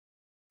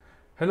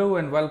Hello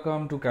and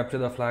welcome to Capture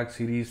the Flag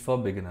series for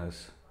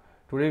beginners.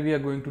 Today we are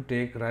going to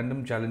take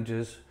random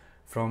challenges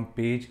from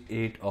page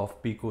 8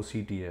 of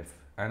picoctf,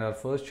 and our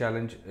first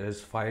challenge is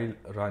file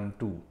run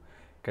 2.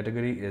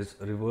 Category is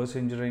reverse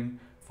engineering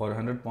for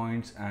 100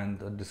 points, and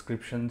the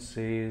description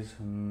says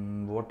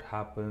what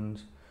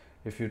happens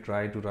if you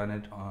try to run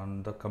it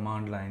on the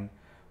command line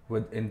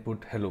with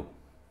input hello,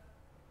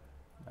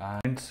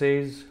 and it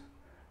says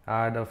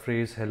add a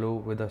phrase hello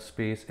with a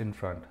space in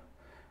front.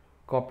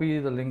 Copy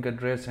the link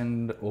address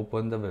and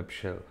open the web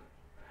shell.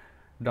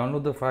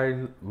 Download the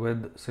file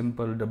with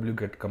simple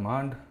wget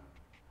command.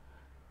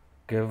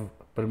 Give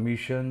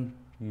permission,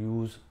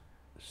 use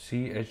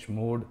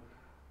chmod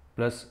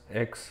plus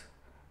x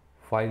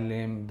file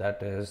name,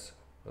 that is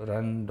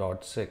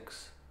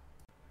run.6.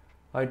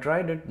 I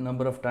tried it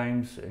number of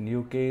times. In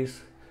your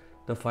case,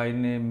 the file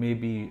name may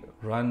be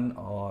run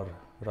or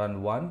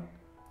run1.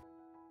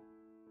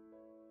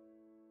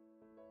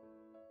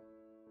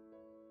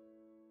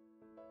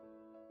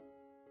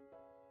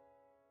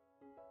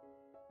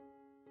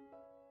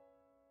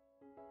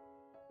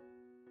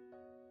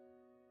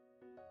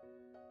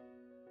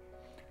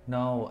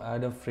 Now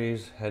add a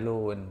phrase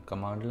hello in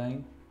command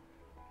line,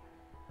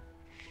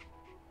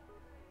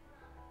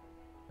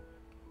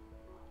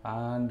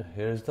 and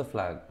here's the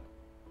flag.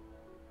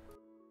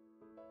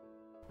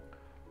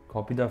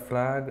 Copy the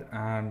flag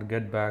and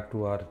get back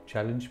to our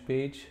challenge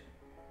page.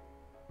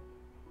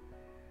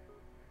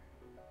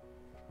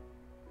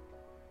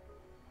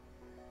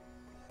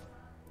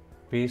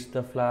 Paste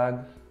the flag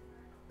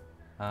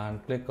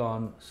and click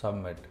on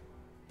submit,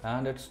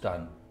 and it's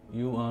done.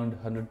 You earned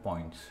 100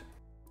 points.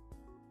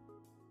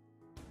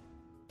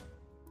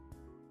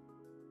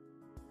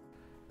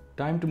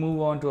 Time to move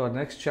on to our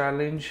next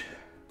challenge.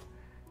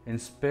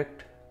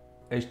 Inspect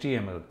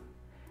HTML.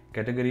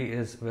 Category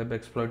is web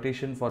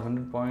exploitation for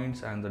 100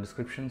 points, and the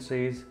description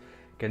says,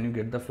 can you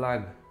get the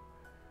flag?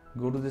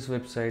 Go to this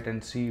website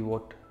and see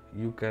what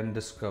you can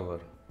discover.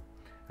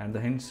 And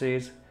the hint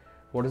says,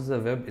 what is the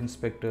web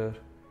inspector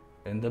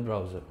in the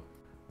browser?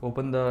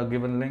 Open the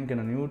given link in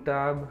a new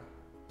tab,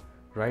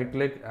 right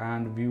click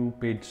and view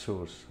page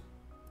source.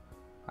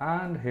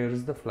 And here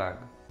is the flag.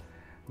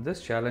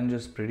 This challenge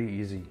is pretty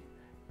easy.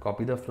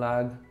 Copy the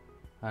flag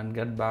and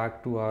get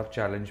back to our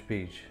challenge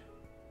page.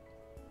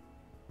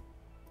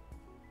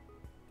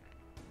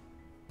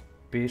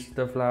 Paste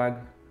the flag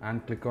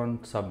and click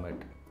on submit.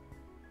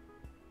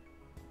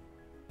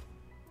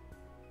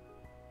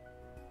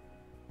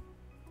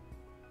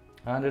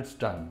 And it's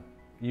done.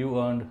 You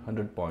earned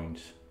 100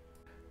 points.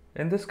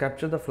 In this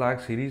Capture the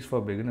Flag series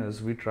for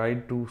beginners, we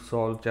tried to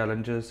solve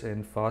challenges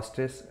in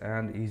fastest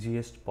and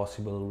easiest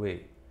possible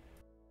way.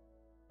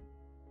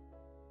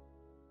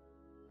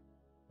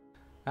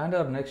 And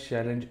our next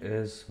challenge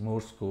is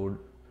Morse code.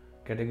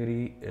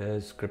 Category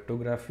is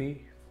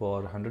cryptography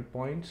for 100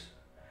 points,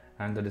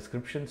 and the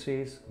description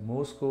says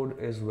Morse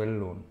code is well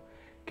known.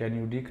 Can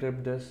you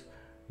decrypt this?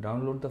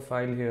 Download the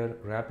file here,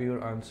 wrap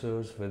your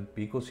answers with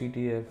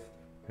picoctf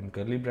in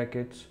curly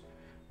brackets,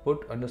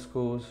 put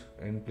underscores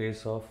in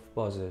place of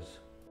pauses.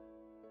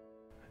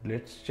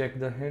 Let's check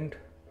the hint.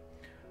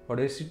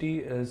 Audacity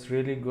is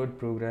really good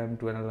program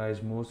to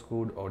analyze Morse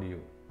code audio.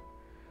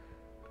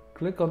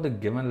 Click on the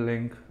given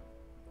link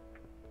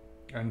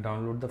and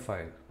download the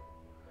file.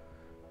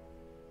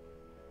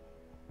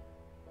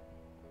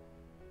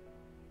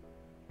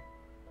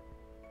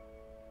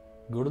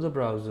 Go to the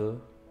browser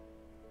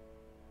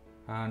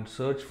and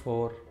search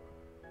for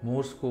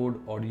Morse code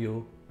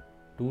audio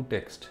to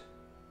text.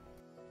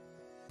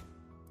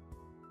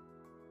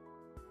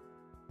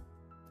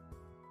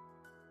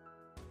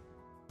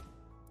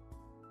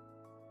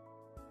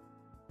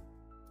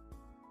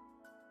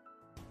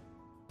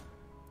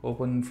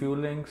 Open few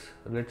links.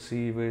 Let's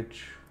see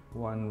which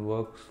one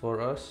works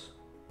for us.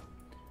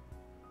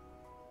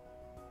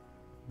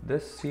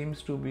 This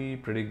seems to be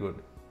pretty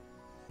good.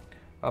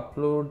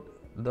 Upload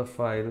the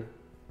file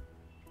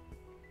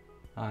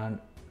and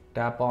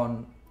tap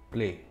on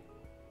play.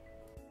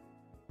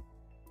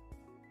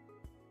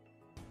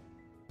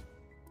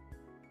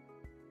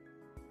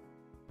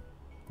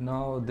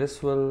 Now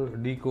this will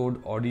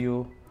decode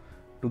audio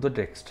to the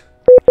text.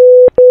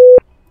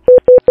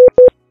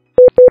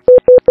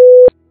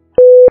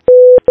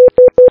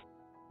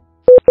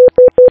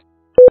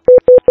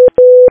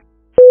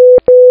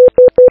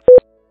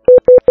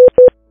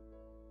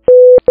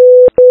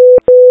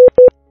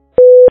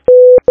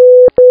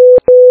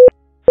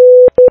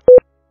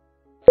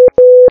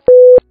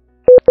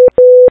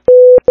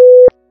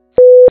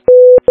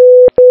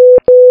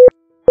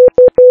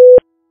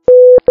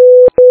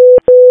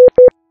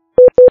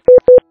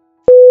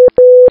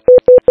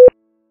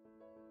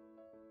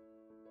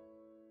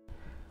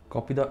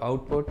 Copy the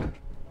output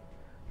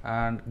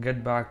and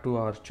get back to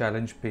our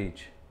challenge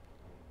page.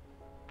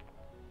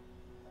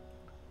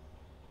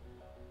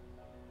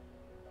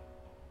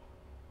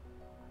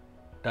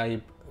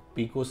 Type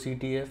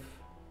picoctf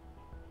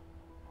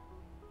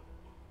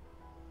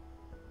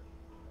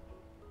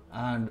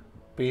and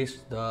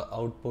paste the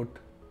output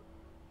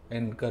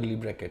in curly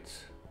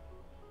brackets.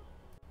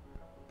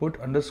 Put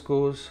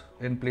underscores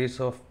in place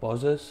of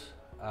pauses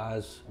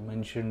as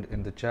mentioned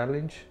in the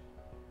challenge.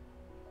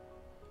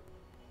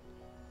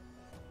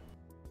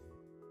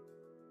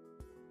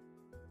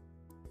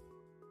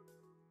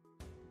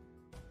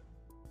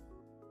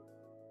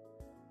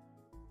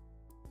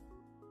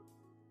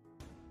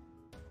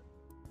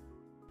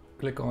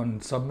 Click on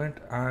submit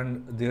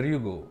and there you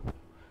go.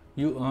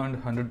 You earned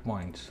 100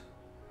 points.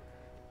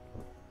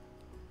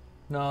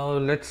 Now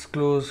let's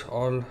close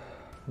all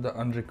the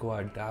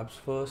unrequired tabs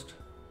first.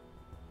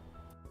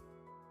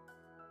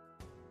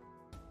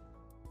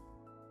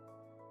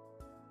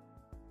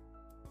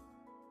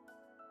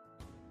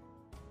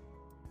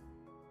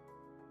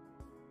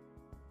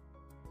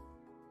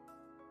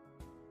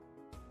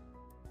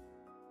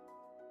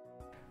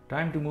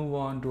 Time to move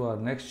on to our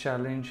next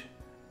challenge,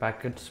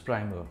 Packets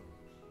Primer.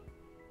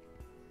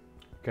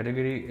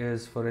 Category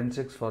is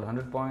Forensics for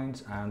 100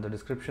 points and the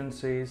description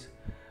says,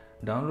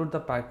 download the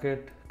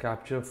packet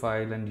capture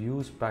file and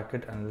use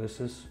packet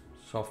analysis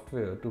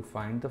software to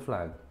find the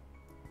flag.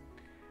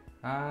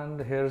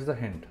 And here's the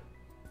hint.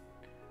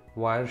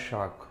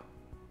 Wireshark,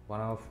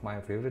 one of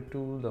my favorite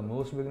tools, the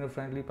most beginner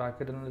friendly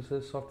packet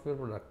analysis software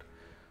product.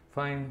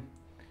 Fine.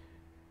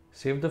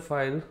 Save the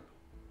file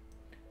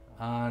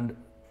and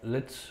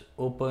let's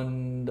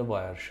open the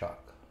Wireshark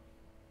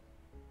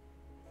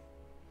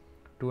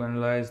to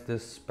analyze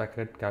this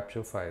packet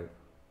capture file.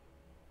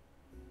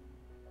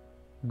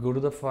 Go to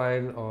the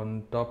file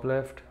on top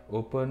left,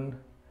 open,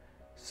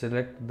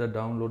 select the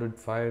downloaded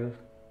file.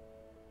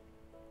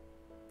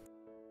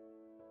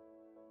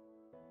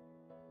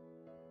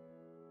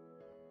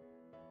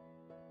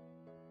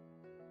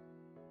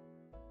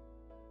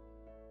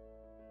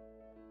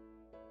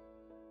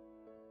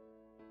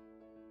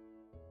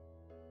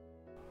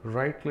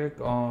 Right click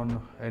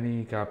on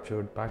any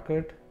captured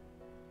packet,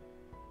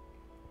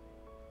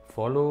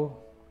 follow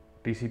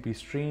TCP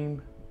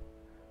stream,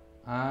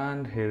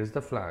 and here is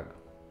the flag.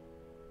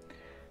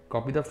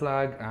 Copy the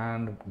flag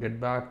and get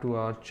back to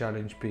our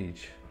challenge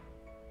page.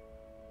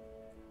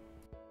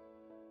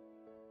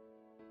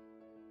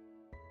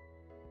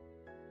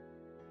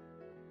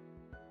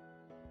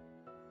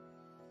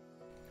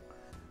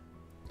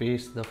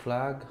 Paste the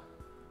flag,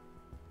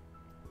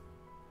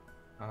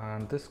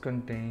 and this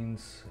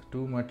contains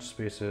too much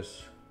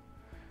spaces.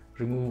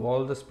 Remove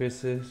all the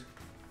spaces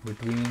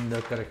between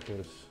the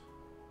characters.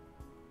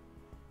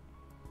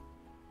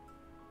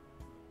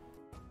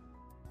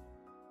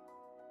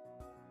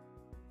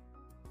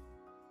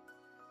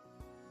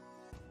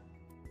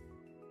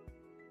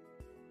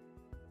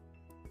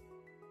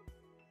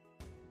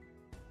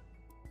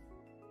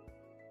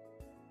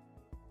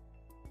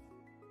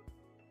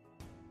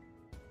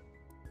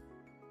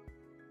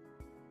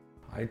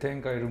 I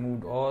think I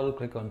removed all.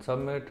 Click on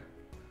submit.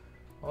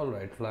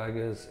 Alright, flag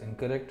is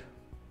incorrect.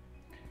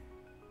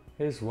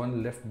 Here's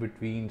one left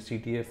between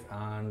CTF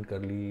and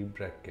curly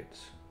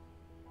brackets.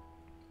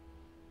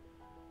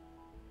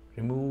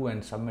 Remove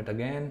and submit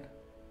again,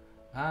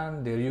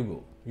 and there you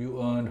go.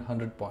 You earned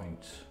 100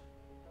 points.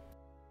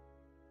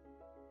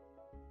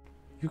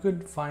 You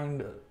could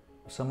find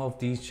some of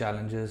these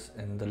challenges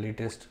in the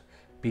latest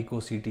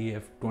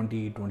picoctf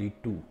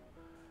 2022.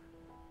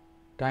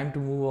 Time to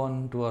move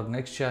on to our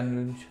next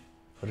challenge,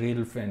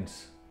 Rail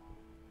Fence.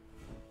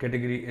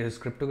 Category is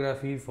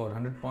cryptography for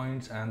 100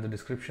 points and the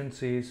description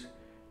says,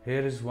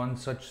 here is one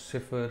such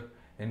cipher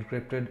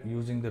encrypted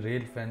using the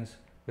rail fence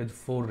with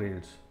 4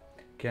 rails.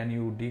 Can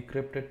you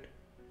decrypt it?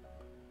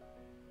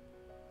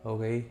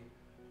 Okay.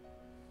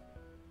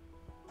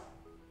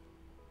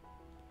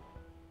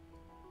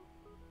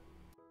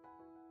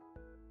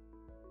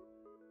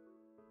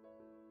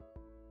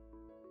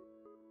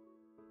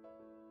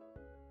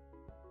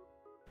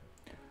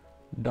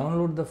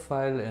 Download the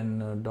file in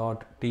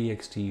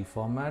 .txt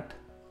format.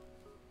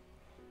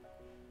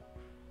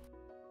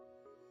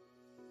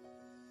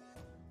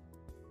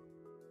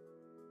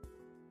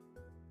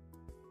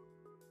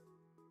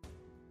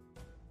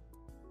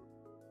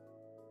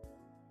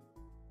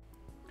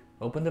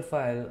 Open the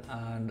file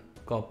and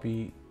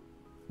copy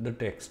the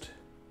text.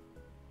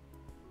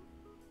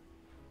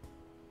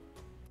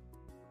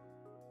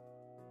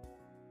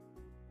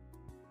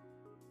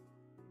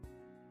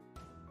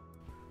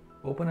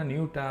 Open a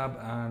new tab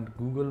and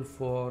Google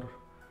for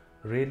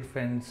rail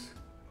fence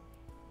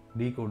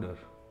decoder.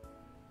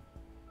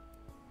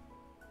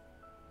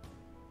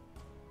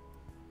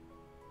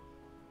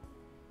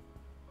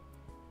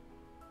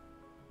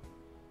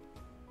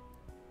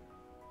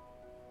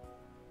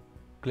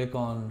 Click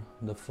on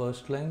the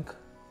first link,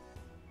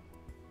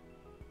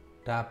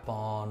 tap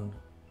on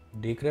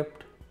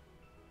decrypt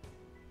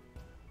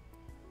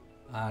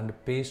and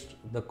paste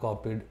the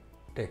copied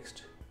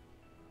text.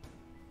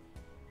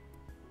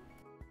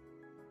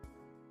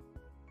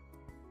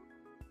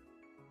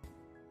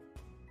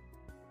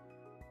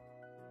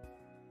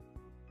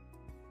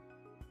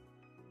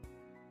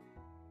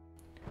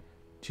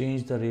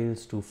 Change the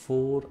rails to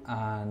 4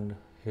 and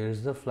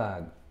here's the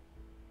flag.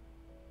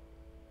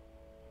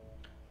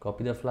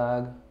 Copy the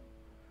flag.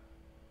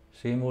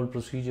 Same old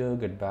procedure,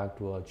 get back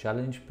to our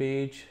challenge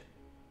page.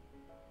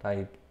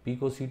 type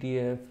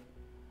picoctf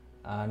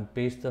and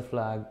paste the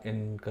flag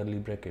in curly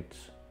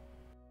brackets.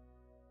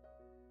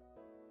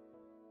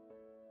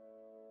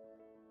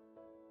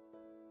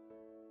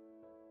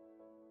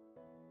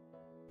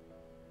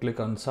 Click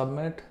on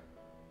submit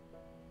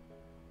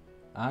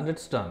and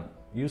it's done.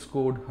 You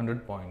scored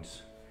 100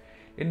 points.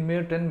 In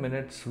mere 10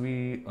 minutes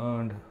we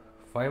earned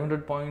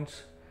 500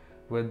 points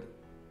with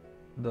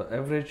the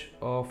average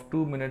of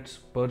 2 minutes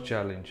per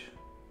challenge.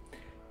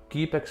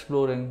 Keep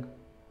exploring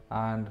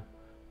and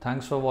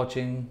thanks for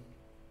watching.